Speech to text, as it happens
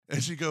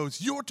And she goes,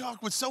 your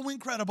talk was so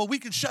incredible. We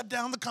can shut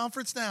down the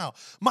conference now.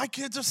 My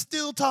kids are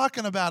still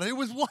talking about it. It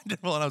was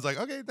wonderful. And I was like,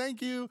 okay,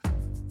 thank you.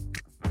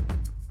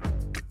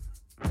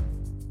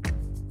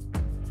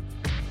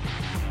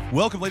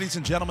 Welcome, ladies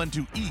and gentlemen,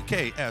 to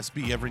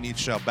EKSB, Every Knee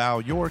Shall Bow,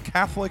 your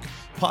Catholic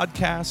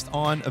podcast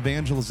on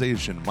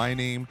evangelization. My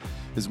name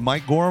is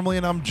Mike Gormley,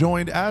 and I'm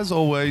joined, as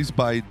always,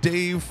 by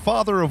Dave,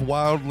 father of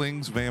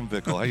wildlings, Van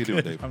Vickle. How you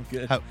doing, Dave? I'm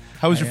good.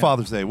 How was your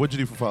Father's Day? What did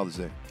you do for Father's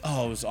Day?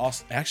 Oh, it was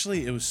awesome.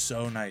 Actually, it was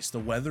so nice. The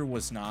weather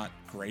was not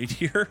great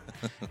here,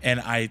 and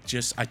I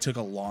took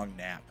a long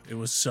nap. It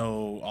was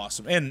so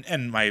awesome.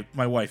 And my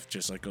wife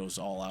just like goes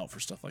all out for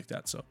stuff like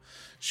that. So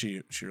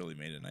she really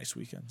made a nice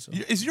weekend. So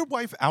Is your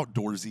wife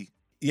outdoorsy?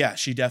 yeah,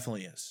 she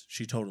definitely is.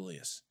 She totally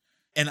is.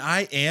 And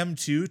I am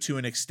too, to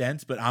an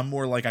extent, but I'm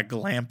more like a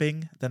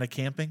glamping than a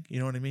camping. You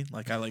know what I mean?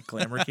 Like I like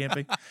glamour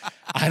camping.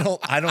 I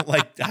don't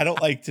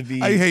like to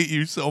be. I hate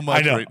you so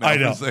much right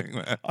now for saying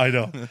that. I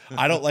know.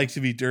 I don't like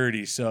to be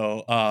dirty.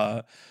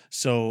 So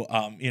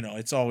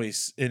it's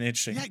always an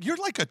interesting. Yeah, you're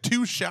like a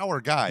 2-shower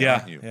guy,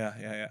 aren't you?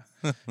 Yeah.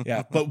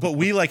 Yeah. But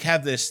we like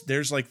have this.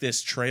 There's like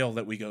this trail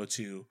that we go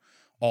to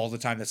all the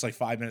time. That's like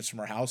 5 minutes from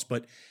our house,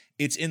 but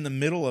it's in the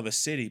middle of a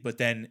city. But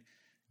then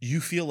you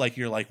feel like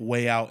you're like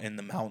way out in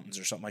the mountains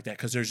or something like that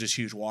because there's this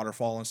huge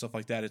waterfall and stuff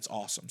like that. It's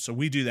awesome. So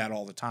we do that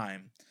all the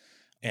time.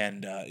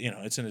 And,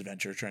 it's an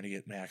adventure trying to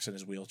get Max in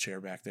his wheelchair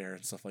back there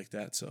and stuff like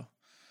that. So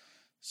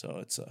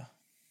it's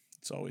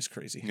always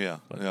crazy. Yeah,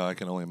 I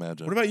can only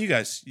imagine. What about you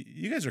guys?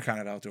 You guys are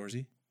kind of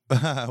outdoorsy.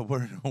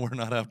 We're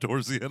not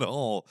outdoorsy at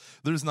all.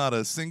 There's not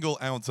a single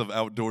ounce of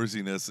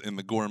outdoorsiness in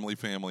the Gormley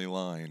family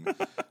line.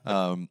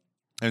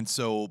 And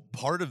so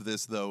part of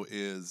this, though,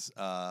 is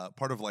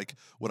part of like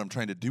what I'm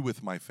trying to do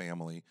with my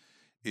family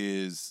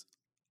is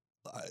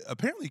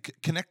apparently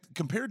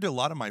compared to a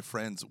lot of my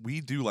friends, we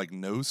do like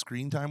no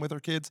screen time with our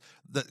kids.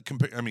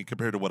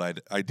 Compared to what I'd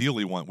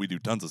ideally want, we do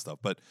tons of stuff.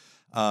 But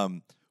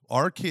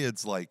our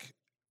kids like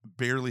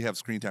barely have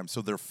screen time,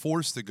 so they're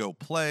forced to go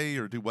play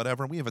or do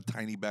whatever. And we have a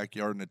tiny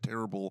backyard in a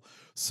terrible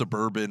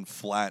suburban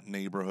flat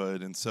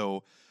neighborhood, and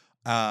so.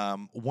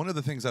 One of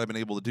the things that I've been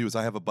able to do is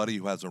I have a buddy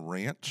who has a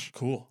ranch.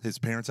 Cool. His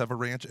parents have a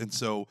ranch, and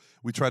so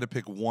we try to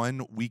pick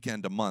one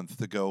weekend a month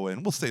to go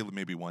in. We'll stay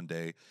maybe one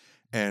day.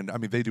 And, I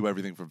mean, they do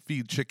everything from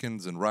feed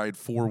chickens and ride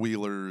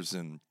four-wheelers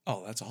and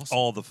oh, that's awesome.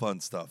 all the fun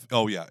stuff.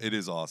 Oh, yeah, it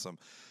is awesome.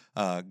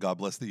 God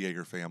bless the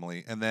Yeager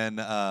family. And then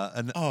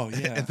and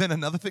then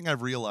another thing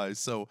I've realized,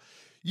 so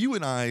you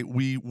and I,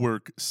 we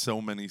work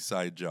so many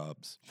side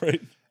jobs. Right.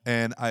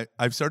 And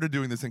I've started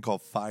doing this thing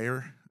called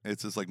FIRE.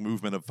 It's this like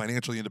movement of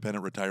financially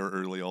independent, retire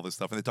early, all this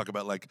stuff. And they talk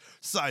about like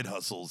side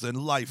hustles and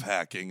life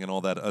hacking and all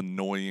that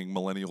annoying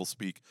millennial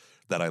speak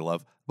that I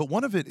love. But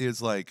one of it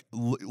is like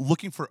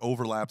looking for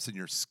overlaps in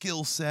your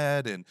skill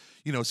set. And,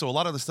 so a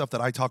lot of the stuff that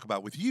I talk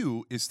about with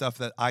you is stuff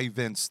that I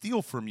then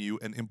steal from you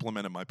and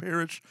implement in my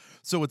parish.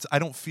 So I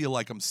don't feel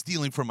like I'm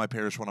stealing from my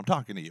parish when I'm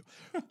talking to you.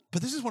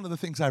 But this is one of the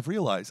things I've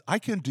realized. I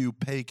can do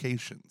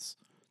paycations.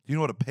 Do you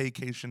know what a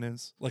paycation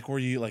is? Like where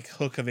you like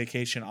hook a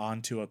vacation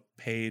onto a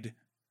paid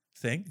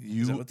thing?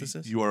 Is that what this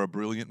is? You are a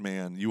brilliant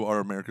man. You are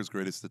America's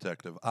greatest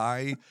detective.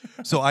 I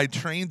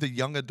trained the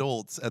young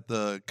adults at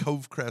the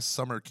Cove Crest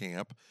summer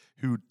camp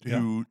who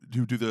do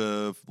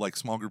the like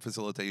small group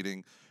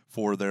facilitating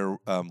for their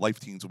Life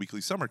Teens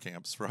weekly summer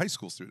camps for high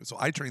school students. So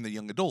I trained the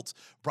young adults,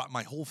 brought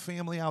my whole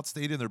family out,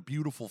 stayed in their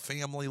beautiful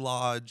family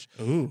lodge.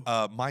 Ooh.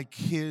 My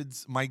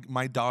kids,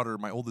 my daughter,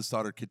 my oldest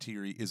daughter,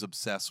 Kateri, is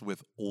obsessed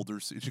with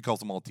she calls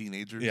them all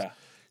teenagers. Yeah.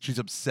 She's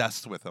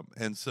obsessed with them.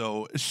 And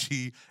so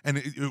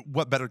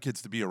what better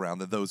kids to be around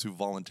than those who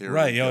voluntarily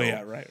Right. go. Oh,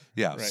 yeah, right.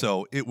 Yeah, right.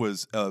 So it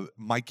was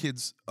my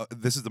kids.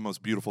 This is the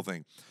most beautiful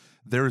thing.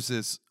 There's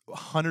this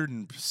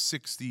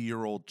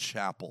 160-year-old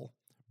chapel.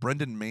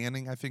 Brendan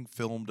Manning, I think,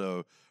 filmed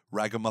a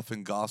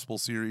Ragamuffin Gospel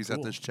series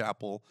at this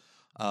chapel.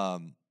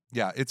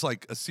 It's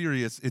like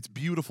it's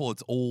beautiful,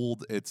 it's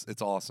old,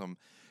 it's awesome.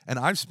 And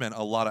I've spent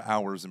a lot of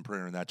hours in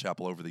prayer in that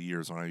chapel over the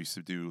years when I used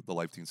to do the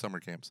Life Teen summer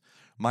camps.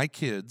 My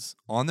kids,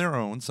 on their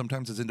own,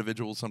 sometimes as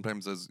individuals,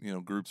 sometimes as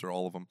groups or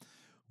all of them,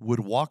 would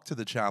walk to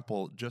the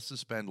chapel just to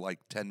spend like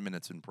 10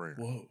 minutes in prayer.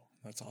 Whoa,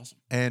 that's awesome.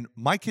 And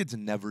my kids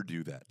never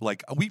do that.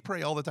 Like we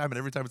pray all the time, and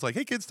every time it's like,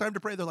 "Hey, kids, time to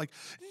pray." They're like,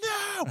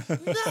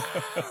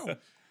 "No."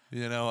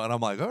 And I'm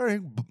like, all right,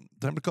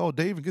 time to call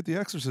Dave and get the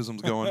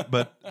exorcisms going.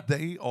 But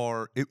they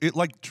are, it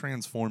like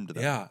transformed them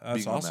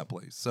being awesome. on that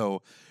place.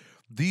 So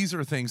these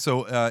are things.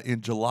 So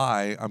in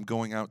July, I'm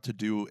going out to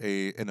do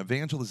an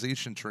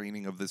evangelization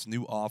training of this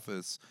new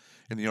office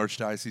in the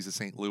Archdiocese of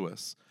St.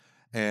 Louis.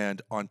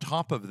 And on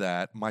top of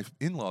that, my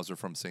in-laws are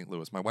from St.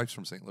 Louis. My wife's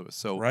from St. Louis.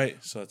 So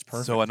right. So it's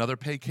perfect. So another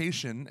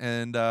paycation.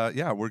 And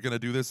we're going to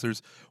do this.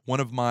 There's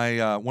one of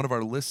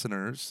our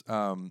listeners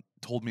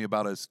told me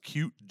about a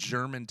cute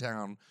German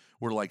town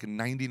where like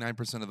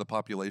 99% of the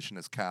population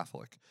is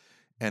Catholic.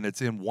 And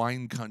it's in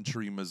wine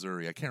country,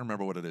 Missouri. I can't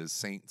remember what it is,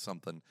 Saint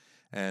something.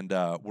 And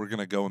we're going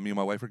to go, and me and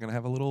my wife are going to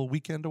have a little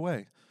weekend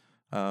away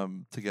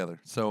together.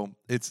 So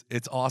it's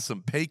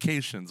awesome.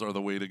 Paycations are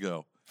the way to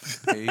go.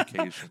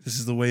 Vacation. This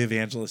is the way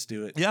evangelists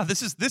do it. Yeah,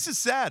 this is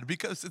sad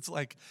because it's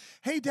like,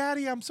 hey,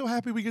 Daddy, I'm so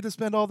happy we get to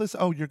spend all this.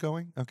 Oh, you're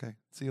going? Okay,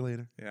 see you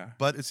later. Yeah.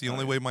 But it's the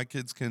only way my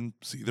kids can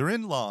see their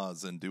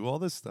in-laws and do all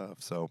this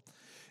stuff. So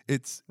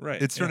it's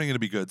turning into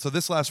be good. So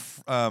this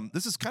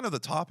this is kind of the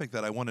topic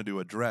that I wanted to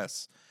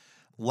address.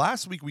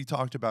 Last week we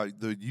talked about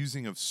the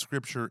using of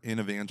scripture in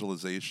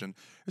evangelization,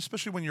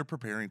 especially when you're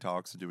preparing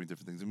talks and doing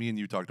different things. And me and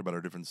you talked about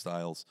our different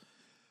styles.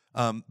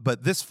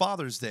 But this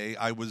Father's Day,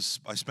 I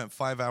spent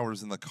 5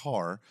 hours in the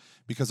car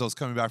because I was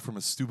coming back from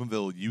a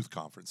Steubenville youth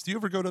conference. Do you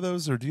ever go to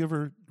those, or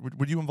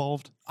were you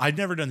involved? I'd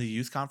never done the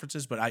youth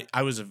conferences, but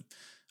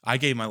I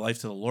gave my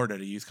life to the Lord at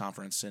a youth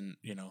conference in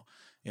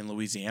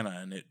Louisiana,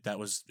 and it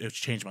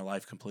changed my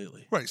life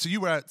completely. Right. So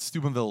you were at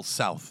Steubenville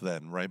South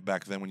then, right?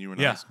 Back then when you were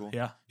in high school?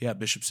 Yeah.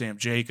 Bishop Sam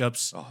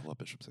Jacobs. Oh, I love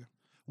Bishop Sam.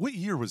 What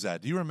year was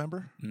that? Do you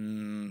remember?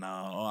 No,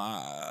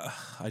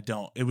 I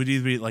don't. It would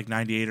either be like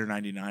 98 or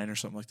 99 or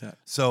something like that.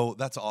 So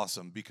that's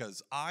awesome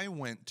because I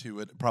went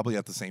to it probably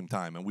at the same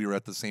time, and we were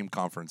at the same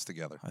conference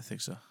together. I think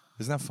so.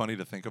 Isn't that funny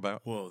to think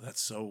about? Whoa, that's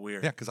so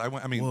weird. Yeah, because I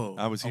went. I mean, Whoa,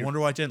 I was here. I wonder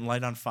why it didn't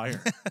light on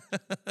fire.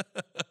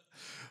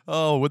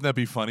 Oh, wouldn't that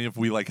be funny if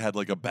we had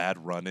a bad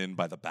run-in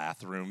by the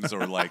bathrooms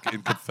or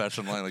in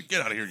confession line,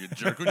 get out of here, you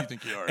jerk. Who do you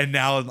think you are? And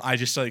now I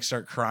just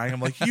start crying. I'm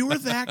like, you were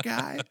that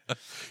guy?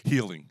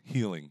 Healing.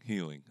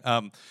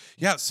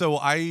 Yeah, so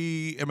I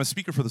am a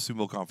speaker for the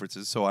Steubenville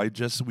conferences. So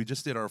we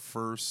just did our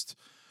first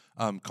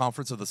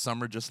conference of the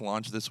summer, just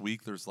launched this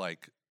week. There's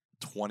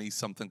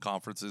 20-something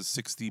conferences,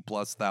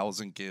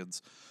 60,000+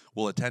 kids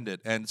will attend it.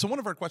 And so one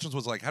of our questions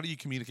was how do you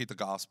communicate the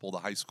gospel to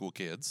high school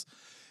kids?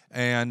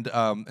 And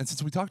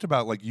since we talked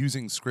about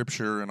using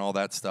scripture and all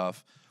that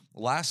stuff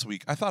last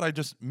week, I thought I'd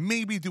just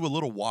maybe do a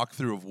little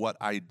walkthrough of what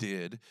I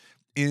did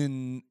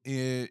in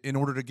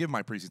order to give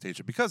my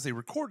presentation, because they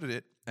recorded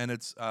it and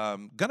it's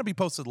gonna be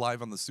posted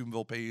live on the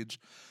Steubenville page.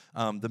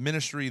 The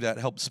ministry that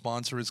helped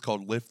sponsor is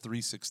called Lift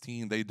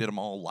 316. They did them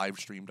all live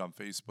streamed on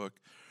Facebook,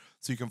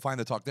 so you can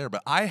find the talk there.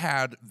 But I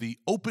had the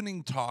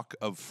opening talk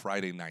of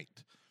Friday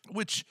night,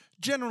 which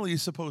generally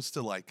is supposed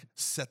to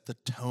set the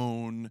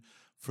tone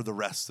for the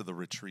rest of the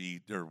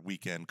retreat or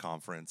weekend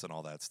conference and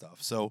all that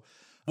stuff. So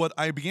what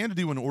I began to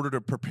do in order to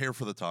prepare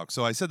for the talk,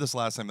 so I said this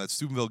last time, that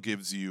Steubenville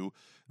gives you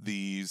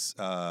these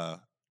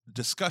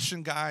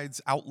discussion guides,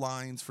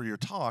 outlines for your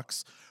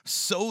talks,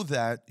 so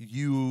that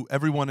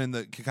everyone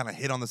can kind of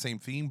hit on the same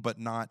theme, but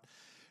not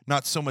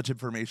so much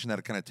information that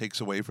it kind of takes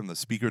away from the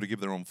speaker to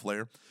give their own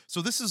flair.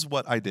 So this is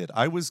what I did.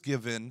 I was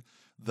given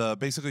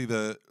basically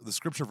the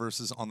scripture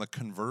verses on the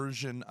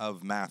conversion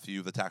of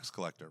Matthew, the tax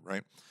collector,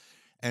 right?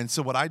 And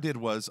so what I did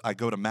was I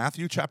go to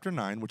Matthew chapter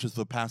 9, which is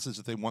the passage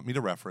that they want me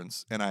to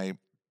reference, and I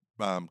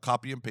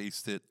copy and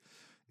paste it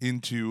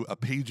into a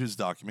Pages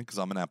document because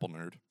I'm an Apple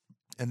nerd.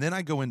 And then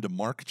I go into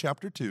Mark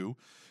chapter 2,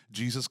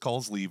 Jesus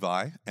calls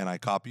Levi, and I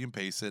copy and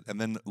paste it.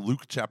 And then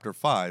Luke chapter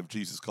 5,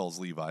 Jesus calls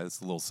Levi. That's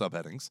the little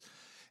subheadings.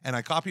 And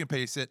I copy and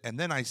paste it, and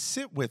then I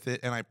sit with it,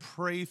 and I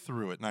pray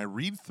through it, and I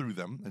read through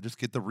them. I just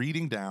get the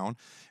reading down,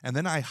 and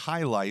then I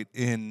highlight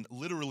in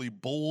literally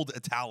bold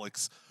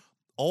italics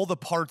all the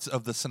parts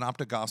of the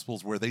synoptic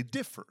gospels where they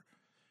differ.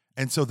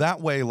 And so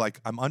that way,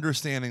 I'm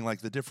understanding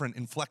the different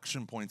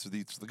inflection points of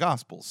each of the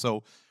gospels.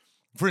 So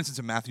for instance,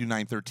 in Matthew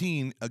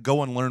 9:13,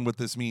 go and learn what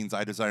this means.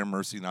 I desire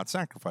mercy, not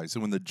sacrifice.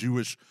 So in the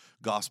Jewish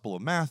gospel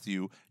of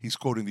Matthew, he's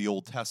quoting the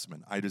Old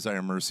Testament. I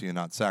desire mercy and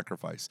not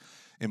sacrifice.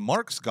 In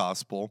Mark's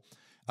gospel,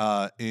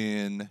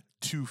 in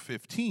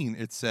 2:15,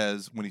 it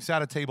says, when he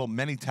sat at table,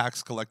 many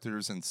tax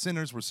collectors and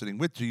sinners were sitting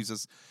with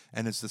Jesus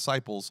and his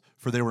disciples,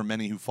 for there were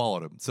many who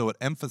followed him. So it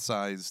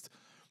emphasized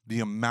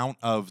the amount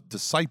of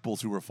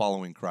disciples who were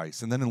following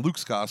Christ. And then in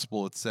Luke's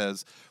gospel, it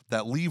says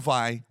that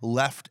Levi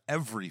left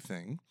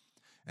everything.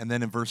 And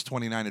then in verse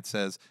 29, it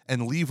says,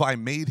 and Levi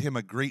made him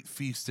a great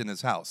feast in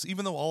his house.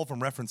 Even though all of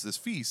them reference this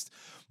feast,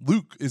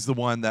 Luke is the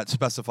one that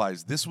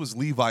specifies this was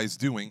Levi's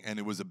doing, and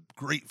it was a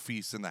great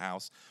feast in the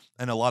house.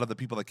 And a lot of the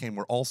people that came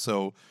were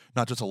also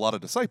not just a lot of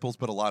disciples,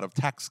 but a lot of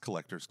tax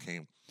collectors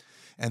came.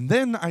 And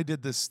then I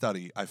did this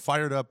study. I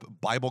fired up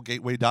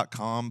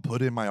BibleGateway.com,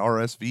 put in my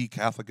RSV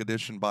Catholic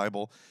Edition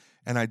Bible,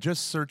 and I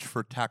just searched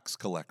for tax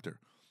collector.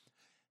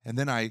 And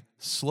then I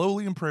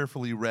slowly and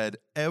prayerfully read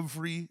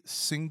every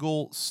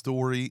single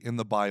story in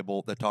the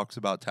Bible that talks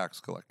about tax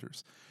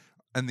collectors.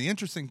 And the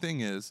interesting thing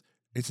is,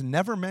 it's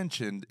never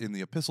mentioned in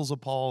the epistles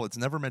of Paul. It's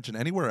never mentioned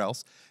anywhere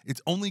else.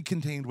 It's only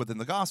contained within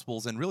the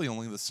Gospels and really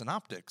only the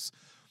Synoptics,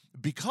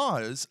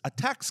 because a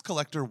tax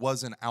collector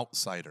was an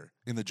outsider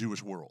in the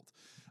Jewish world.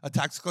 A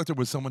tax collector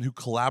was someone who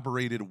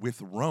collaborated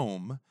with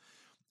Rome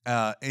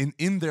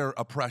in their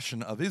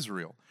oppression of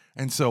Israel.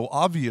 And so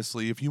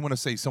obviously, if you want to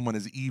say someone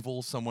is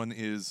evil, someone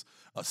is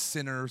a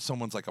sinner,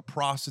 someone's like a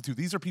prostitute,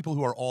 these are people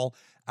who are all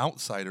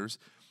outsiders.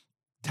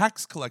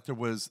 Tax collector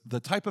was the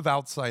type of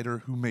outsider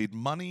who made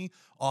money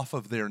off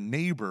of their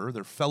neighbor,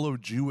 their fellow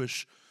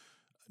Jewish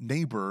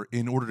neighbor,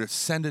 in order to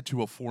send it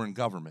to a foreign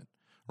government,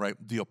 right?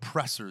 The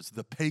oppressors,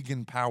 the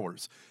pagan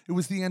powers. It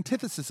was the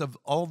antithesis of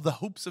all the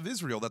hopes of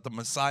Israel that the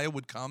Messiah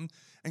would come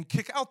and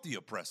kick out the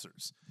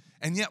oppressors.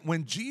 And yet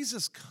when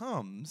Jesus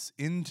comes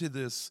into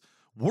this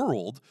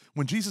world,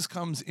 when Jesus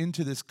comes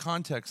into this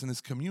context and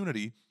this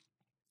community,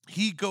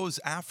 he goes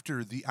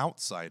after the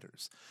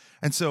outsiders.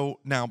 And so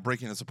now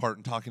breaking this apart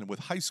and talking with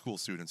high school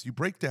students, you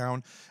break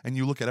down and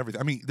you look at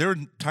everything. I mean, there are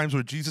times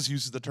where Jesus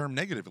uses the term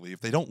negatively.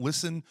 If they don't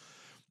listen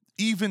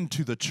even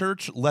to the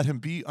church, let him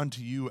be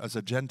unto you as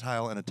a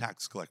Gentile and a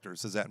tax collector. It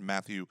says that in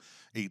Matthew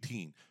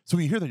 18. So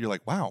when you hear that, you're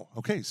like, wow,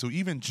 okay, so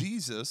even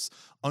Jesus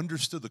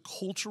understood the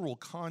cultural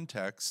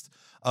context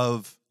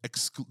of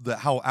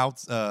how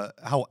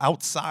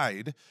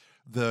outside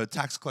the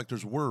tax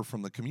collectors were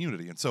from the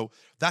community. And so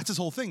that's his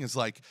whole thing, is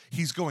like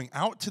he's going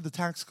out to the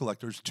tax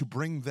collectors to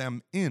bring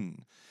them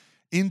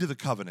into the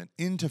covenant,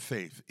 into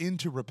faith,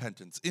 into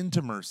repentance,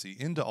 into mercy,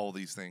 into all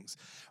these things.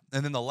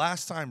 And then the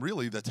last time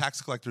really the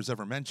tax collectors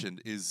ever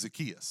mentioned is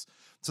Zacchaeus.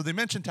 So they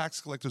mention tax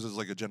collectors as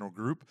like a general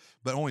group,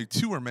 but only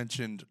two are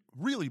mentioned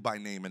really by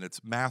name, and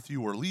it's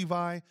Matthew or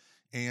Levi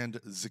and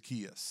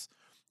Zacchaeus.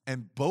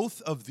 And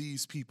both of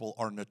these people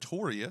are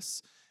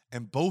notorious,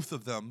 and both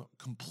of them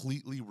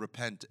completely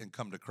repent and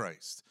come to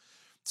Christ.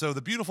 So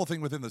the beautiful thing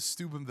within the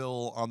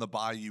Steubenville on the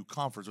Bayou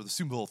conference, or the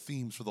Steubenville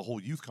themes for the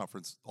whole youth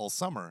conference all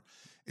summer,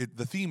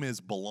 the theme is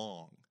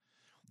belong.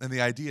 And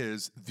the idea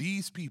is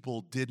these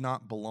people did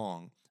not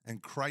belong,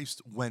 and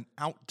Christ went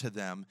out to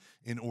them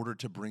in order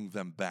to bring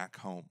them back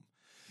home.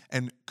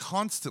 And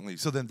constantly,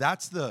 so then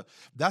that's the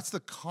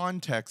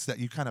context that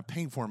you kind of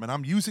paint for him. And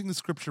I'm using the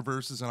scripture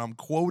verses, and I'm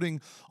quoting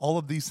all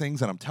of these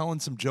things, and I'm telling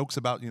some jokes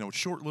about,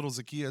 short little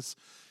Zacchaeus,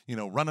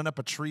 running up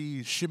a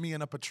tree,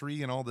 shimmying up a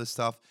tree, and all this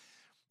stuff.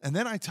 And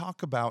then I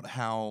talk about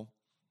how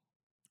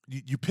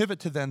you pivot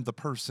to then the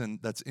person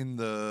that's in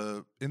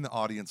the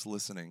audience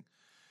listening.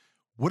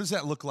 What does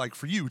that look like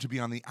for you to be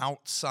on the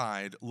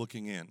outside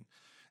looking in?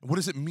 What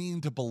does it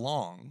mean to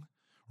belong,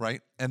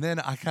 right? And then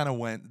I kind of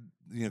went,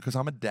 because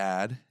I'm a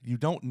dad, you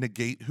don't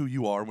negate who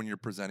you are when you're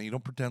presenting. You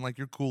don't pretend like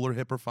you're cool or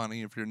hip or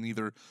funny if you're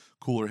neither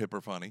cool or hip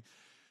or funny.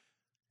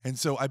 And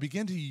so I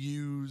began to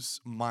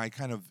use my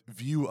kind of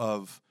view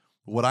of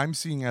what I'm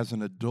seeing as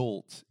an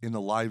adult in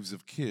the lives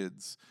of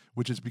kids,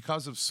 which is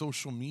because of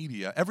social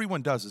media.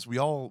 Everyone does this. We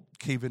all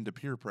cave into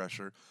peer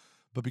pressure.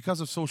 But because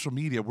of social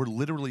media, we're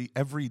literally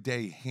every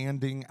day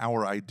handing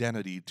our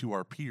identity to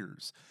our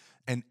peers.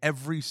 And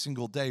every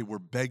single day, we're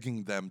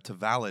begging them to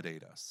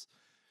validate us.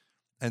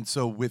 And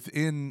so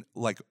within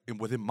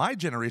my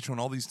generation, when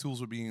all these tools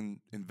were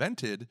being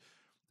invented,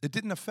 it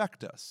didn't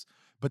affect us.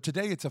 But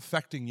today, it's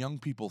affecting young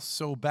people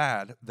so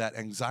bad that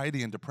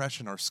anxiety and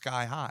depression are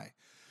sky high.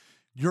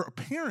 Your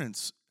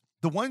parents,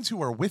 the ones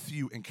who are with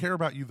you and care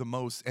about you the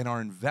most and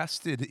are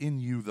invested in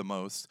you the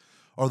most,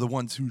 are the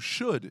ones who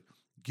should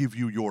give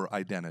you your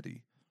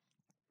identity.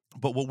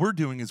 But what we're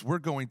doing is we're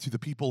going to the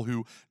people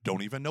who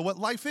don't even know what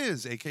life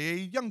is, aka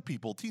young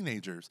people,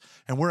 teenagers,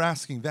 and we're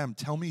asking them,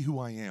 tell me who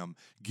I am,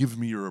 give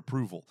me your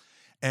approval.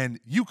 And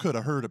you could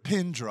have heard a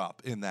pin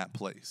drop in that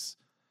place.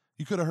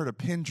 You could have heard a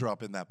pin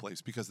drop in that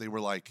place because they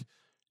were like,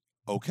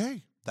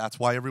 okay, that's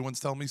why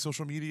everyone's telling me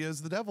social media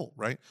is the devil,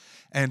 right?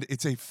 And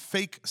it's a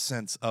fake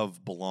sense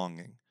of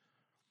belonging.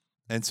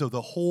 And so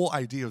the whole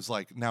idea is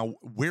like, now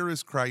where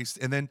is Christ?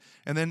 And then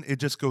it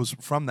just goes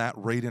from that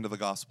right into the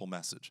gospel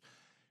message.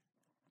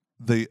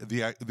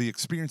 The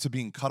experience of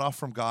being cut off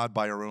from God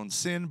by our own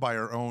sin, by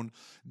our own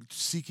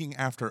seeking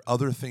after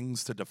other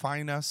things to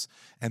define us,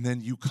 and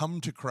then you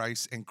come to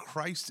Christ, and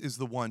Christ is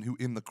the one who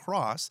in the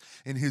cross,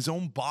 in his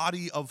own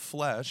body of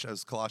flesh,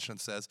 as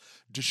Colossians says,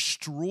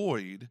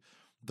 destroyed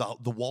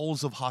the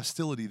walls of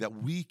hostility that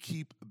we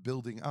keep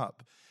building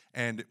up.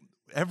 And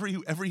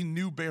every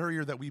new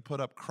barrier that we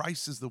put up,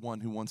 Christ is the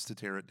one who wants to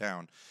tear it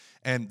down.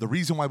 And the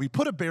reason why we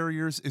put up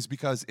barriers is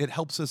because it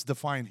helps us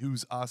define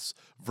who's us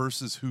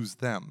versus who's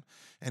them.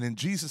 And in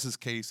Jesus's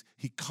case,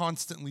 he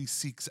constantly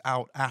seeks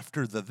out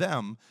after the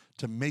them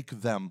to make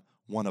them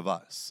one of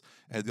us.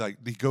 And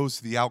he goes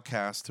to the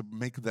outcast to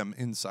make them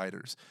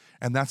insiders.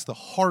 And that's the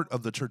heart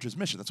of the church's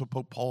mission. That's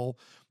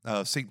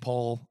what St.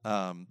 Paul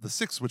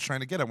VI was trying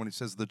to get at when he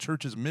says the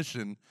church's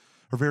mission,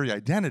 her very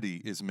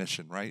identity is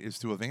mission, right? Is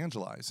to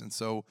evangelize. And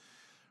so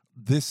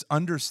this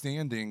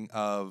understanding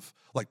of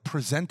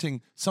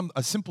presenting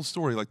a simple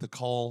story like the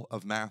call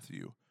of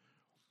Matthew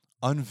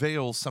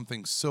unveils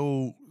something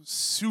so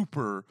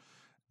super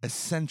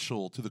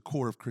essential to the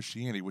core of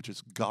Christianity, which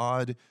is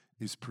God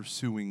is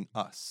pursuing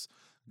us.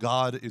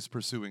 God is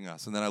pursuing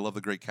us. And then I love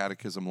the Great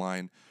Catechism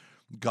line,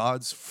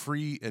 God's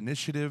free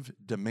initiative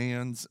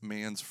demands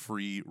man's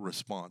free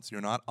response.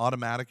 You're not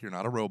automatic. You're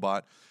not a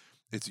robot.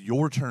 It's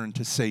your turn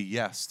to say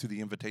yes to the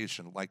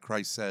invitation. Like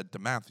Christ said to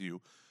Matthew,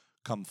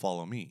 come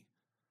follow me,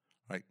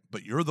 right?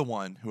 But you're the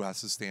one who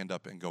has to stand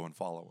up and go and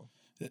follow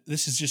him.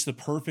 This is just the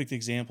perfect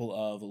example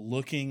of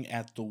looking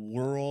at the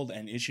world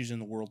and issues in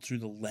the world through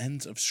the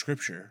lens of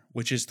Scripture,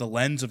 which is the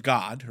lens of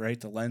God, right?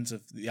 The lens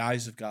of the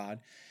eyes of God,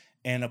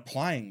 and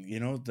applying,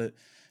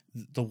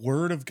 the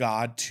Word of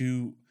God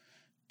to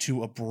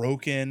a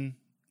broken,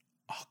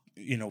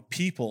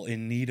 people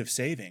in need of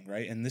saving,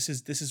 right? And this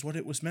is what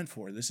it was meant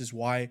for. This is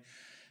why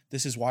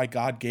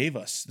God gave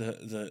us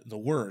the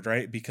word,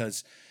 right?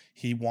 Because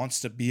he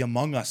wants to be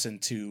among us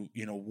and to,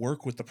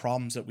 work with the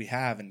problems that we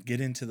have and get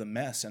into the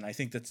mess. And I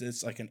think that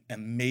it's like an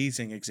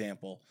amazing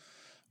example,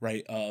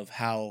 right, of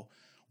how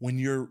when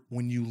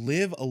you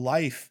live a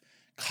life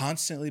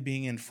constantly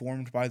being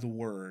informed by the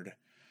word,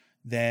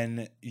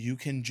 then you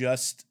can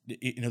just,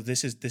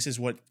 this is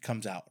what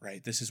comes out,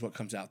 right? This is what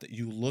comes out, that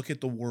you look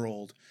at the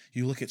world,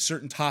 you look at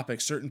certain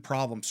topics, certain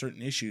problems,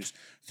 certain issues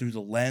through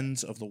the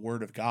lens of the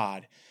word of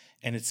God.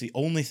 And it's the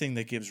only thing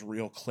that gives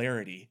real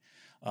clarity.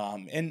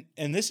 And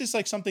this is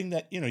like something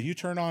that, you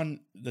turn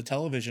on the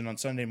television on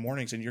Sunday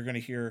mornings and you're going to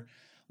hear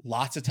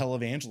lots of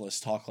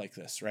televangelists talk like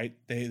this, right?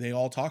 They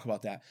all talk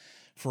about that.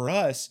 For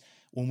us,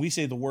 when we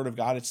say the word of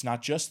God, it's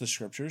not just the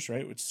scriptures,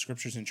 right? It's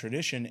scriptures and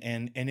tradition.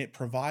 And it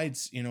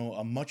provides,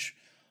 a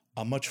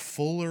much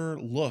fuller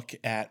look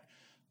at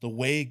the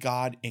way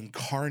God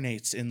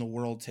incarnates in the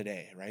world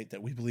today, right?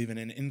 That we believe in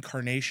an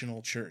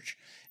incarnational church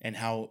and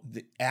how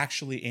it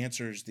actually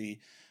answers the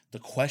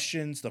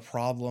questions, the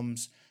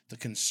problems, the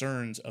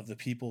concerns of the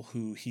people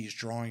who he's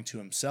drawing to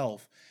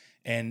himself.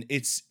 And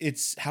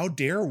it's how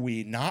dare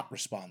we not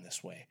respond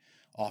this way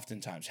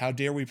oftentimes? How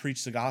dare we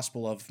preach the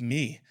gospel of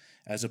me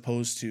as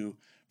opposed to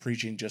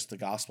preaching just the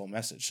gospel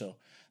message? So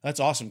that's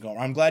awesome, Gomer.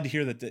 I'm glad to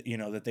hear that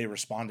that they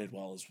responded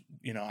well.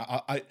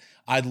 As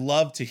I'd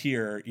love to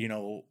hear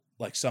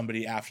like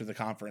somebody after the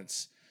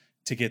conference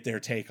to get their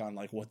take on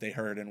like what they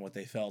heard and what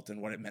they felt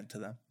and what it meant to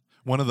them.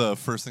 One of the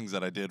first things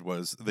that I did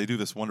was they do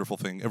this wonderful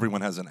thing.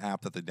 Everyone has an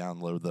app that they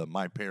download, the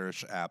My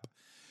Parish app,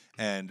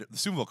 and the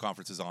Steubenville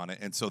conference is on it.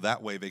 And so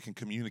that way they can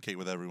communicate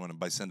with everyone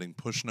by sending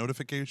push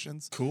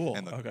notifications. Cool.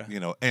 And the,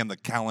 okay. And the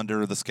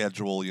calendar, the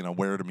schedule,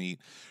 where to meet.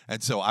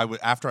 And so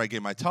after I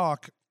gave my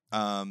talk,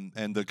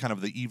 and the kind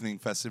of the evening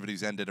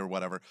festivities ended or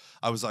whatever,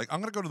 I was like, I'm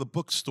going to go to the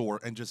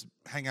bookstore and just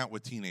hang out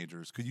with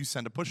teenagers. Could you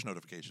send a push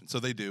notification? So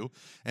they do.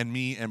 And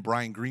me and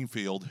Brian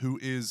Greenfield, who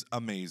is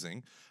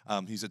amazing.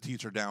 He's a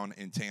teacher down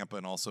in Tampa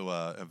and also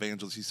an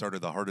evangelist. He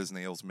started the Hard as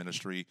Nails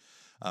ministry,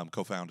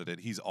 co-founded it.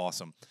 He's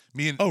awesome.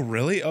 Oh,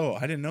 really? Oh,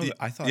 I didn't know that.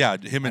 I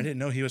didn't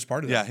know he was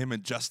part of that. Yeah, him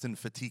and Justin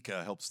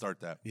Fatika helped start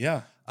that.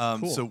 Yeah.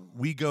 Cool. So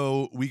we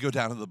go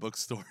down to the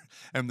bookstore,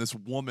 and this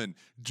woman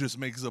just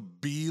makes a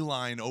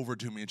beeline over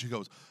to me, and she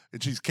goes,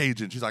 and she's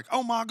Cajun. She's like,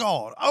 "Oh my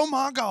God, oh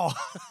my God!"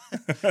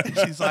 And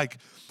she's like,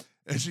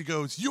 and she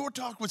goes, "Your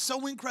talk was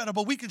so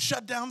incredible. We could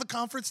shut down the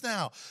conference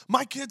now.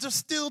 My kids are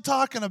still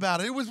talking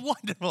about it. It was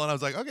wonderful." And I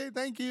was like, "Okay,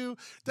 thank you."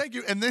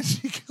 And then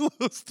she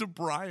goes to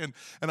Brian,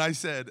 and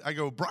I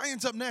go,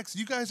 "Brian's up next.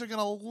 You guys are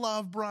gonna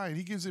love Brian.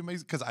 He gives you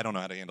amazing," because I don't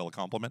know how to handle a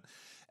compliment,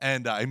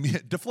 and I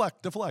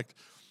deflect.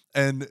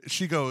 And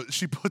she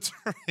puts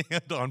her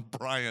hand on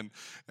Brian,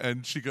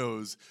 and she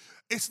goes,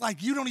 "It's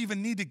like you don't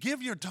even need to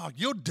give your talk.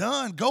 You're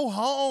done. Go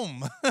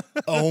home."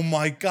 Oh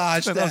my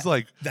gosh. And I was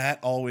like, that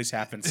always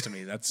happens to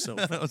me. That's so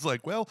funny. I was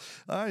like, well,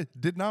 I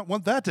did not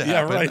want that to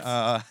happen.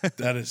 Yeah, right.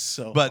 That is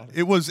so But funny.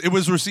 it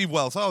was received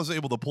well. So I was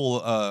able to pull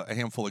a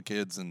handful of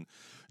kids and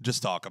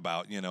just talk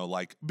about,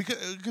 like,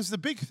 because the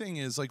big thing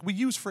is, like, we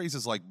use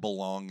phrases like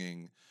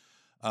belonging,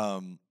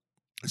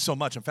 so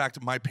much. In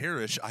fact, my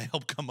parish, I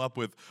helped come up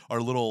with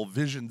our little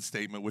vision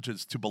statement, which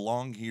is to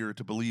belong here,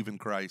 to believe in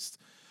Christ,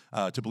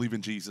 to believe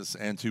in Jesus,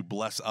 and to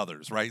bless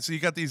others, right? So you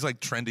got these like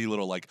trendy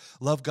little like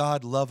love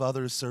God, love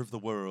others, serve the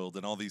world,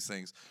 and all these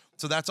things.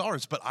 So that's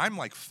ours. But I'm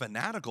like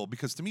fanatical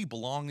because to me,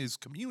 belong is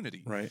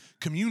community. Right.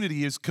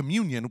 Community is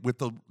communion with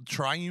the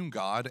triune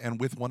God and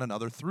with one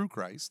another through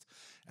Christ.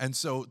 And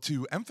so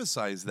to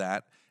emphasize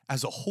that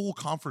as a whole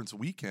conference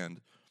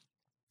weekend,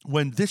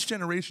 when this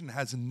generation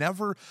has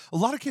never, a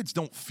lot of kids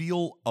don't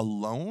feel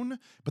alone,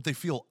 but they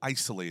feel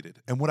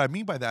isolated. And what I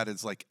mean by that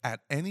is like at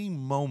any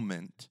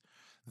moment,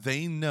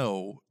 they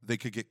know they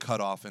could get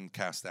cut off and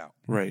cast out.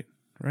 Right.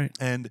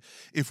 And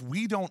if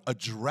we don't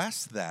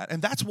address that,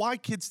 and that's why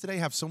kids today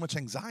have so much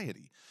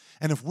anxiety.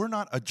 And if we're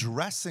not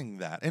addressing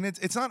that, and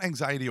it's not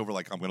anxiety over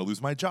like, I'm going to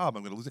lose my job,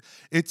 I'm going to lose it.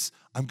 It's,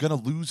 I'm going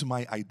to lose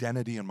my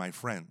identity and my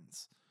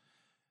friends.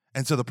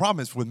 And so the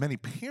problem is with many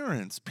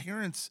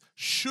parents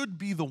should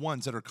be the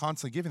ones that are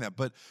constantly giving that,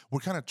 but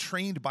we're kind of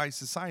trained by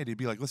society to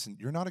be like, listen,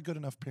 you're not a good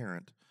enough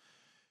parent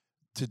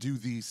to do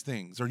these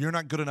things, or you're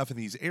not good enough in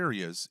these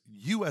areas.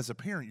 You as a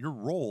parent, your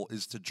role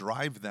is to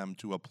drive them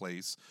to a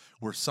place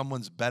where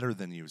someone's better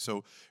than you.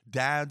 So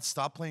dad,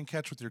 stop playing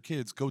catch with your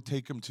kids. Go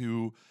take them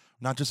to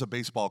not just a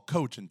baseball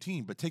coach and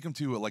team, but take them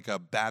to like a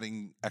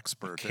batting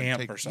expert.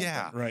 Camp or something.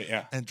 Yeah. Right,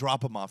 yeah. And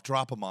drop them off.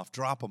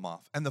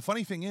 And the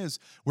funny thing is,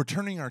 we're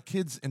turning our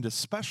kids into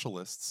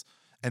specialists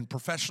and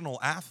professional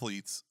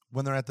athletes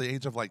when they're at the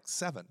age of like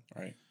 7.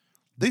 Right.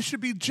 They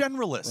should be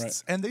generalists,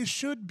 right. And they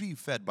should be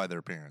fed by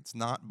their parents,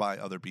 not by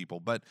other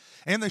people.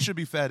 And they should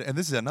be fed, and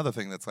this is another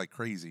thing that's like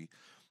crazy.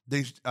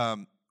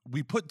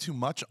 We put too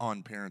much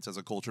on parents as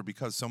a culture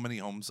because so many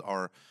homes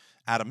are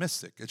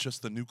atomistic. It's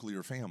just the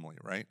nuclear family,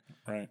 right?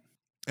 Right.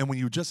 And when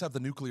you just have the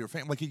nuclear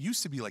family, like it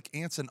used to be like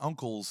aunts and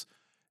uncles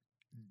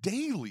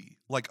daily.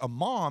 Like a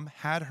mom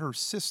had her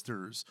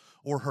sisters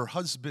or her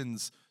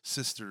husband's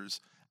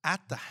sisters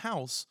at the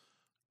house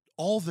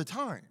all the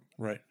time.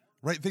 Right.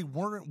 Right?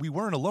 We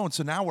weren't alone.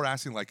 So now we're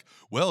asking like,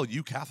 well,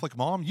 you Catholic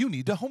mom, you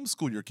need to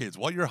homeschool your kids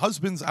while your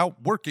husband's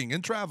out working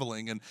and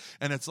traveling. And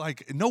it's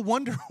like, no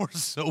wonder we're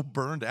so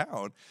burned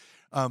out.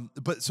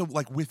 But so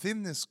like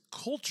within this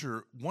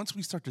culture, once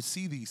we start to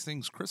see these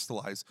things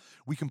crystallize,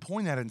 we can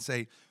point at it and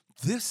say,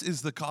 this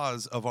is the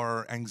cause of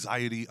our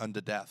anxiety unto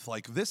death.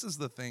 Like this is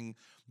the thing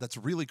that's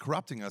really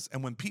corrupting us.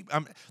 And when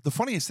people, the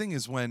funniest thing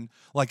is when,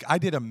 like, I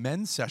did a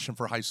men's session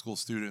for high school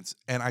students,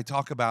 and I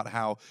talk about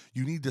how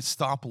you need to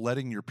stop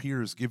letting your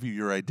peers give you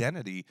your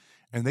identity.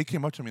 And they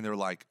came up to me and they were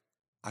like,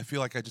 I feel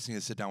like I just need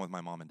to sit down with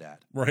my mom and dad.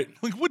 Right.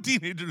 Like, what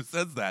teenager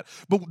says that?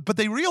 But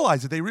they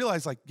realize it. They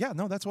realize, like, yeah,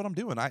 no, that's what I'm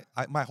doing. I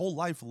my whole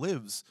life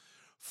lives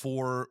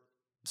for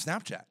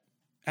Snapchat.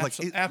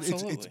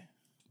 Absolutely.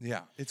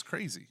 Yeah, it's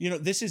crazy. You know,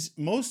 this is,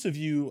 most of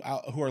you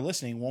who are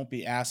listening won't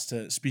be asked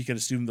to speak at a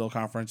Steubenville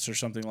conference or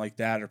something like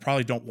that, or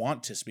probably don't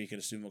want to speak at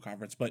a Steubenville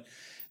conference. But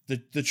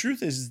the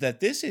truth is that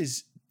this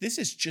is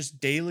just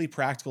daily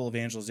practical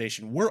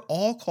evangelization. We're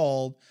all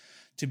called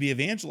to be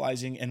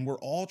evangelizing, and we're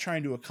all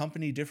trying to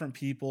accompany different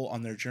people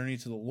on their journey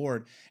to the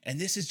Lord. And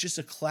this is just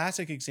a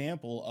classic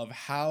example of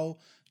how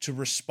to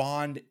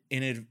respond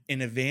in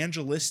an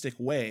evangelistic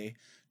way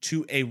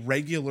to a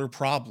regular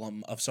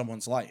problem of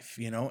someone's life,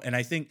 you know? And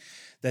I think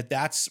that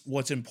that's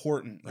what's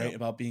important, right? Yep.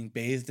 About being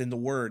bathed in the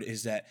word,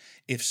 is that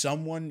if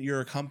someone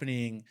you're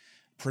accompanying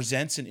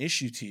presents an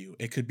issue to you,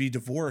 it could be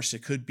divorce,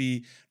 it could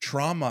be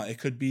trauma, it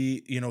could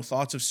be, you know,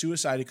 thoughts of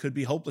suicide, it could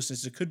be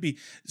hopelessness, it could be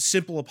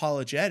simple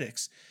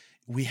apologetics.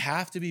 We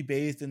have to be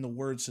bathed in the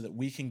word so that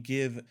we can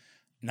give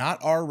not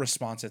our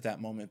response at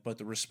that moment, but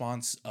the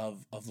response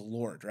of the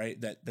Lord, right?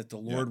 That the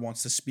Lord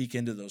wants to speak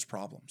into those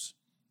problems.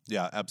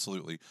 Yeah,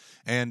 absolutely.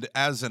 And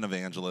as an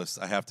evangelist,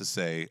 I have to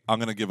say, I'm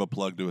going to give a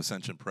plug to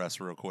Ascension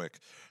Press real quick.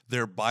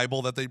 Their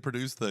Bible that they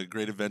produce, the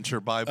Great Adventure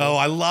Bible. Oh,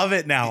 I love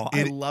it now.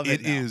 I love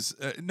it now. It is,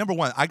 number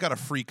one, I got a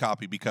free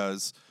copy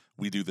because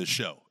we do this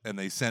show. And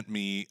they sent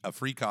me a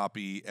free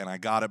copy, and I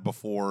got it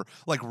before,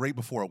 like right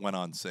before it went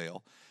on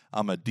sale.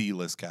 I'm a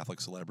D-list Catholic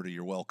celebrity.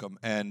 You're welcome.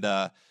 And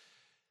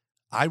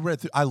I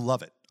read through. I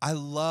love it. I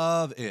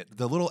love it.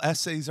 The little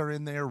essays are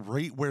in there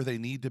right where they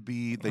need to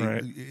be.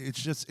 Right.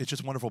 It's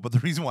just wonderful. But the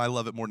reason why I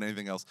love it more than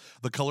anything else,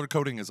 the color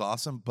coding is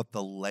awesome, but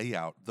the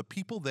layout, the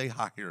people they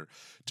hire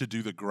to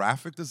do the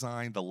graphic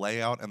design, the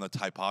layout, and the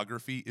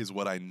typography is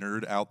what I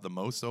nerd out the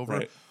most over.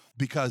 Right.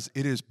 Because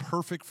it is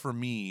perfect for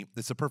me.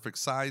 It's a perfect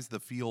size, the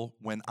feel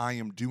when I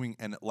am doing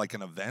an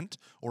event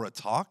or a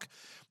talk.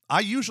 I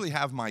usually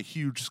have my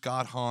huge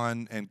Scott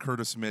Hahn and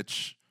Curtis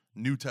Mitch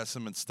New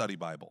Testament study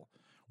Bible,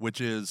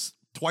 which is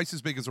twice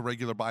as big as a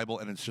regular Bible,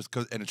 and it's just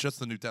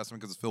the New Testament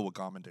because it's filled with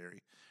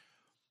commentary.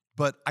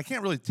 But I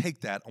can't really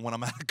take that when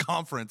I'm at a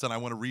conference and I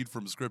want to read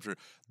from Scripture.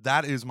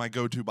 That is my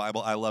go-to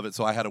Bible. I love it,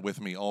 so I had it with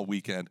me all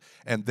weekend.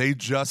 And they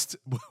just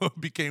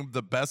became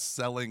the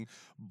best-selling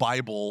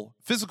Bible,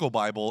 physical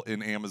Bible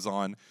in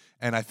Amazon.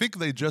 And I think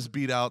they just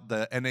beat out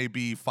the NAB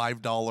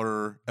 $5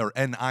 or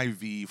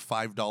NIV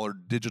 $5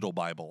 digital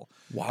Bible.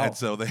 Wow. And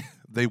so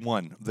they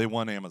won. They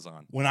won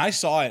Amazon. When I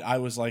saw it, I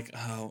was like,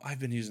 oh, I've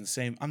been using the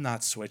same. I'm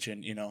not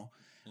switching, you know.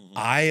 Mm-hmm.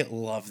 I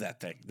love that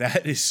thing.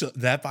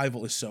 That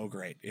Bible is so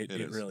great.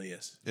 It really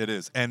is. It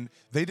is. And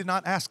they did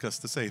not ask us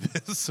to say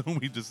this, so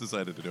we just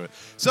decided to do it.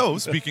 So,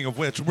 speaking of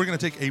which, we're going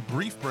to take a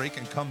brief break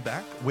and come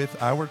back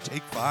with our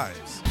Take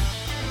Fives.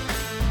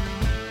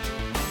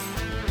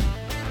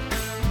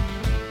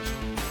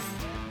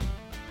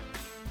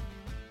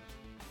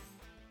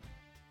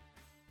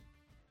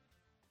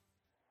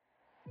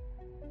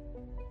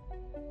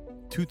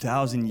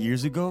 "2,000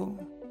 years ago,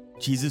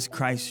 Jesus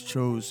Christ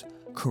chose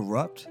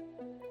corrupt,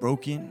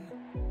 broken,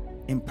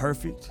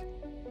 imperfect,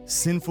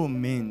 sinful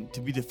men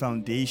to be the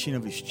foundation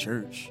of his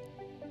church.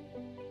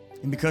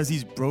 And because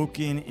these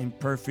broken,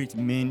 imperfect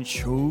men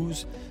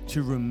chose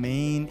to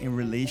remain in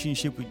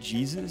relationship with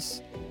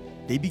Jesus,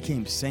 they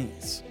became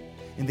saints.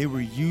 And they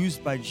were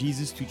used by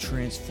Jesus to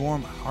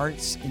transform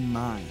hearts and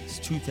minds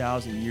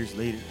 2,000 years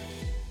later.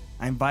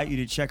 I invite you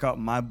to check out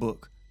my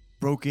book,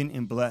 Broken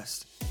and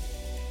Blessed,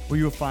 where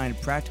you'll find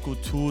practical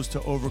tools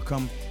to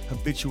overcome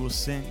habitual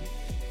sin,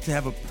 to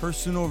have a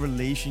personal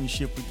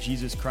relationship with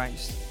Jesus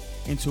Christ,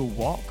 and to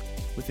walk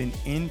with an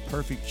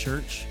imperfect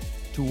church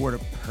toward a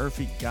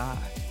perfect God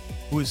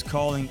who is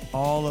calling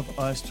all of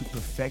us to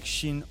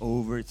perfection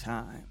over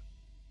time.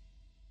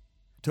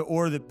 To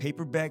order the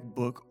paperback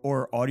book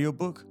or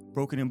audiobook,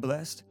 Broken and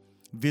Blessed,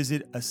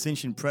 visit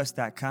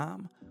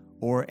ascensionpress.com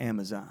or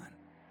Amazon.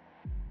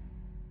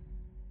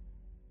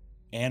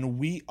 And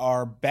we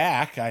are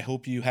back. I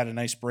hope you had a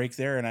nice break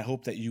there, and I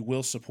hope that you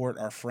will support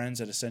our friends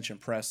at Ascension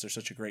Press. They're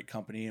such a great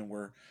company, and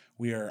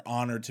we are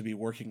honored to be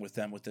working with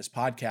them with this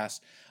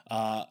podcast.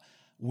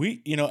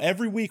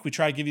 Every week we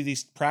try to give you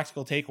these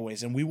practical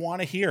takeaways, and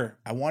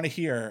I want to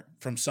hear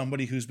from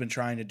somebody who's been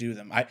trying to do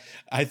them.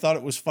 I thought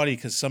it was funny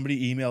because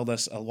somebody emailed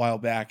us a while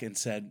back and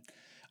said,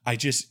 I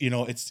just,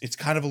 it's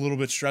kind of a little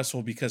bit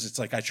stressful because it's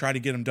like I try to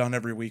get them done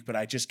every week, but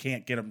I just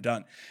can't get them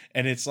done.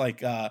 And it's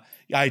like,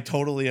 I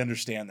totally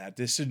understand that.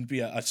 This shouldn't be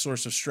a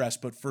source of stress,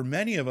 but for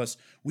many of us,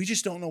 we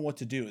just don't know what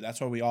to do. That's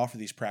why we offer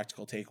these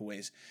practical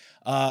takeaways.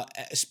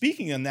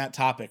 Speaking on that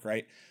topic,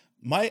 right?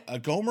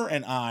 Gomer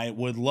and I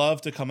would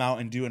love to come out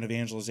and do an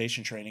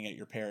evangelization training at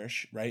your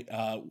parish, right?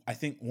 I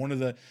think one of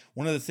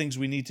the things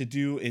we need to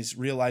do is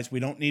realize we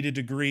don't need a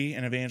degree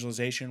in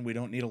evangelization. We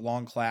don't need a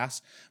long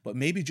class, but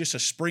maybe just a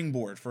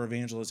springboard for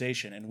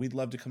evangelization. And we'd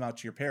love to come out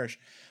to your parish.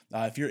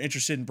 If you're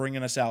interested in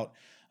bringing us out,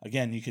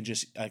 again, you can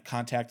just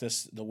contact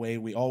us the way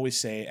we always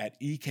say at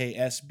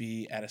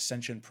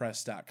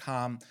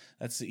eksb@ascensionpress.com.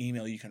 That's the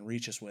email you can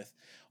reach us with.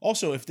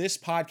 Also, if this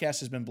podcast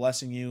has been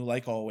blessing you,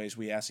 like always,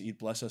 we ask that you'd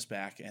bless us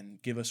back and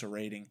give us a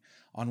rating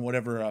on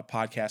whatever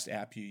podcast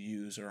app you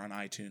use or on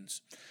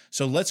iTunes.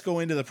 So let's go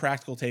into the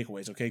practical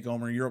takeaways. Okay,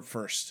 Gomer, you're up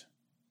first.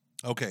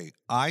 Okay,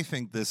 I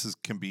think this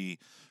can be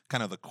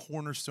kind of the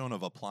cornerstone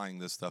of applying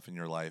this stuff in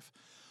your life.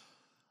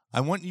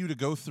 I want you to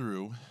go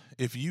through,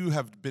 if you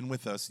have been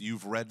with us,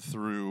 you've read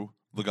through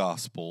the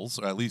Gospels,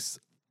 or at least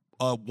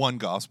one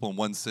Gospel in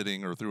one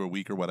sitting or through a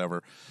week or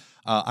whatever.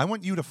 I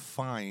want you to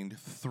find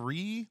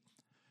 3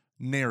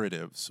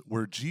 narratives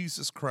where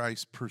Jesus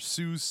Christ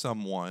pursues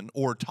someone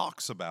or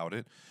talks about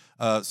it,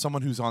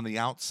 someone who's on the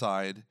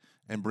outside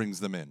and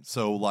brings them in.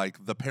 So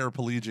like the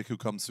paraplegic who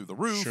comes through the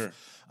roof, Sure.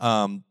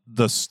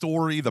 The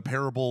story, the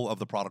parable of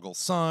the prodigal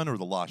son or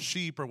the lost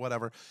sheep or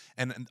whatever.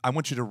 And I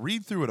want you to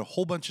read through it a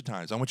whole bunch of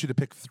times. I want you to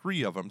pick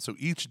 3 of them. So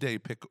each day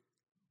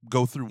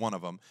go through one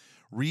of them,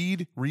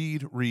 read,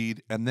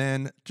 and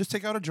then just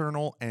take out a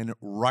journal and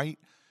write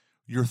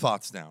your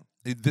thoughts down.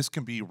 This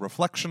can be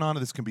reflection on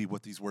it. This can be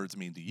what these words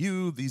mean to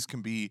you. These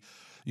can be,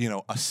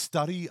 a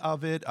study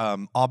of it,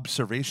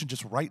 observation.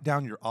 Just write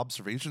down your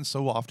observations.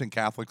 So often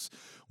Catholics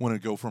want to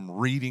go from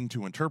reading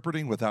to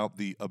interpreting without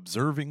the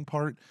observing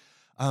part.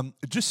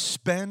 Just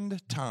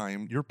spend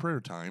time, your prayer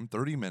time,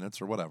 30 minutes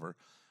or whatever,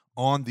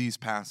 on these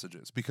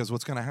passages. Because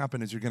what's going to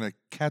happen is you're going to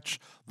catch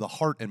the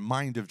heart and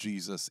mind of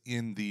Jesus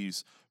in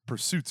these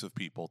pursuits of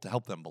people to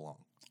help them belong.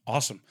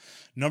 Awesome.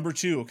 Number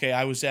 2, okay,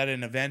 I was at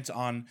an event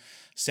on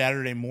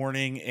Saturday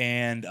morning,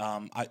 and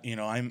I'm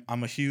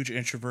a huge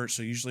introvert,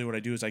 so usually what I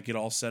do is I get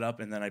all set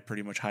up, and then I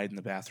pretty much hide in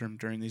the bathroom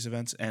during these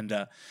events,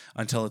 and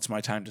until it's my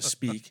time to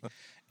speak.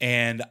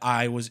 And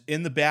I was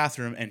in the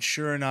bathroom, and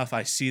sure enough,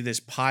 I see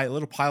this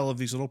little pile of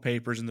these little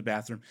papers in the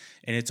bathroom,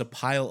 and it's a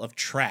pile of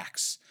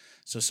tracts.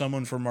 So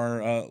someone from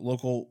our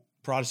local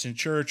Protestant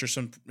church or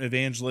some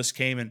evangelist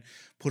came and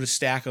put a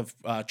stack of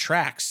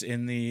tracts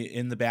in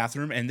the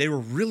bathroom, and they were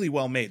really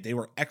well made. They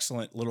were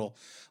excellent little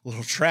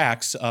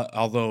tracts,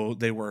 although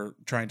they were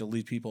trying to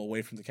lead people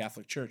away from the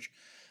Catholic Church.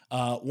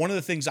 One of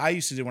the things I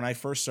used to do when I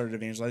first started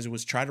evangelizing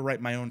was try to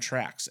write my own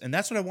tracts, and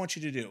that's what I want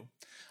you to do.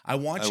 I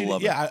want you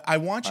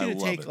to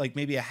take like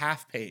maybe a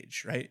half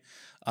page, right?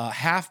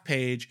 Half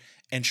page,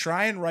 and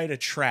try and write a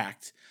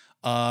tract.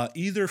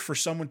 Either for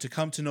someone to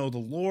come to know the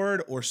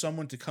Lord or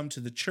someone to come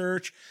to the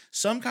church,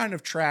 some kind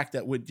of tract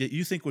that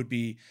you think would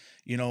be,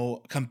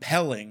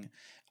 compelling.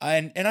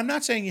 And I'm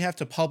not saying you have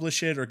to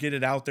publish it or get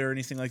it out there or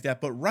anything like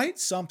that, but write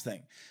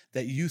something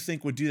that you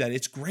think would do that.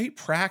 It's great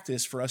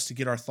practice for us to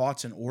get our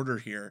thoughts in order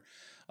here,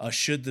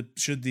 should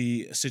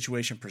the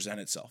situation present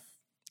itself.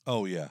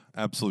 Oh yeah,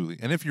 absolutely.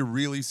 And if you're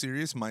really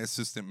serious, my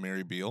assistant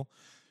Mary Beal,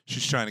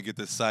 she's trying to get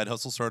this side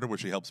hustle started where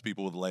she helps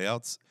people with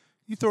layouts.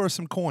 You throw her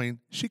some coin,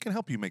 she can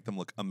help you make them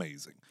look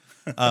amazing.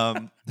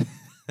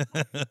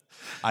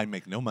 I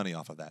make no money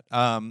off of that.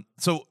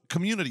 So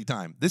community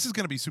time. This is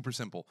going to be super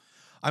simple.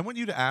 I want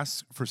you to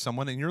ask for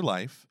someone in your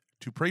life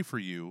to pray for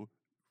you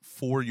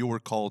for your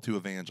call to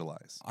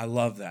evangelize. I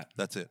love that.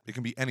 That's it. It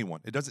can be anyone.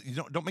 It doesn't.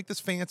 You don't make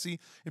this fancy.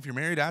 If you're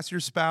married, ask your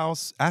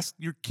spouse. Ask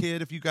your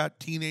kid if you got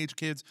teenage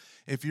kids.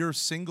 If you're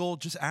single,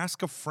 just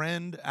ask a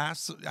friend.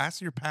 Ask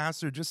your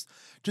pastor. Just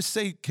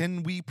say,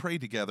 "Can we pray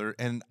together?"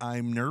 And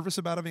I'm nervous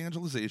about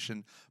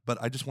evangelization, but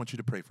I just want you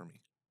to pray for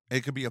me.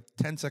 It could be a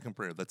 10-second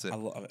prayer. That's it. I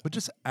love it. But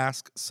just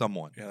ask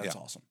someone. Yeah, that's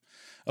awesome.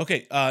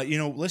 Okay,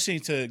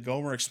 listening to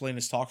Gomer explain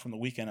his talk from the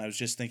weekend, I was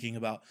just thinking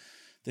about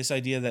this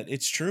idea that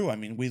it's true. I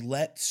mean, we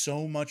let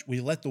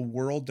the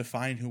world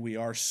define who we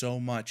are so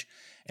much.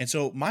 And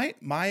so my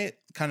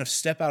kind of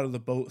step out of the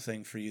boat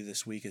thing for you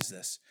this week is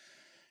this.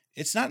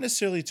 It's not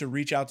necessarily to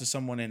reach out to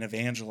someone and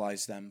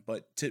evangelize them,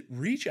 but to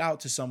reach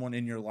out to someone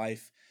in your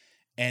life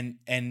and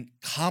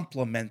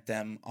compliment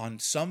them on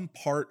some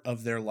part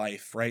of their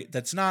life, right?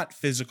 That's not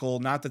physical,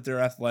 not that they're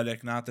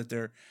athletic, not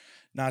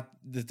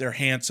that they're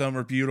handsome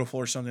or beautiful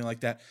or something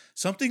like that.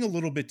 Something a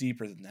little bit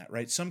deeper than that,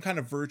 right? Some kind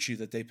of virtue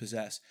that they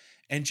possess.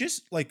 And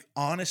just like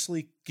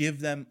honestly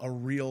give them a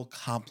real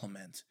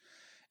compliment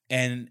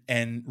and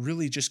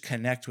really just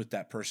connect with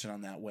that person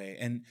on that way.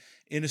 And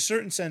in a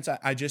certain sense,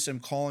 I just am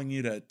calling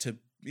you to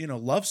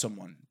love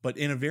someone, but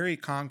in a very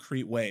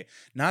concrete way,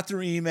 not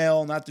through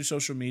email, not through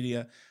social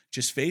media,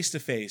 just face to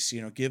face,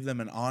 give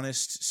them an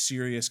honest,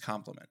 serious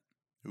compliment.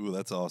 Ooh,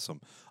 that's awesome.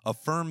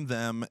 Affirm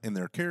them in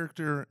their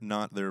character,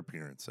 not their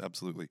appearance.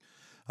 Absolutely.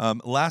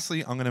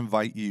 Lastly, I'm going to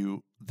invite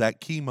you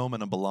that key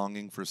moment of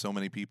belonging for so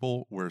many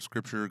people where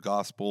scripture,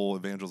 gospel,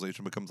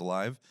 evangelization becomes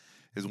alive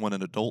is when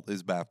an adult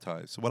is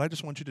baptized. So what I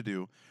just want you to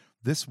do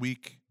this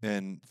week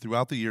and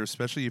throughout the year,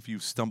 especially if you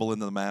stumble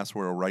into the Mass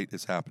where a rite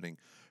is happening,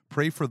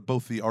 pray for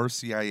both the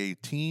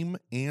RCIA team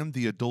and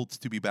the adults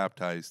to be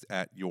baptized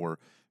at your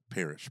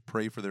parish.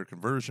 Pray for their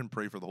conversion.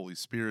 Pray for the Holy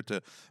Spirit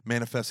to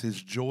manifest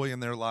his joy in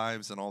their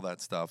lives and all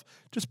that stuff.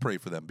 Just pray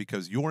for them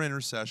because your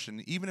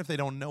intercession, even if they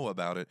don't know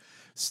about it,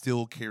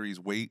 still carries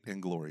weight and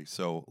glory.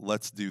 So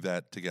let's do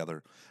that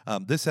together.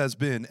 This has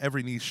been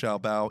Every Knee Shall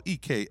Bow,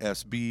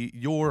 EKSB,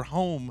 your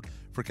home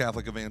for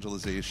Catholic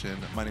evangelization.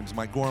 My name is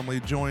Mike Gormley,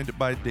 joined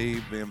by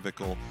Dave Van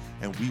Vickle,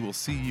 and we will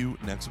see you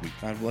next week.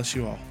 God bless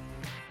you all.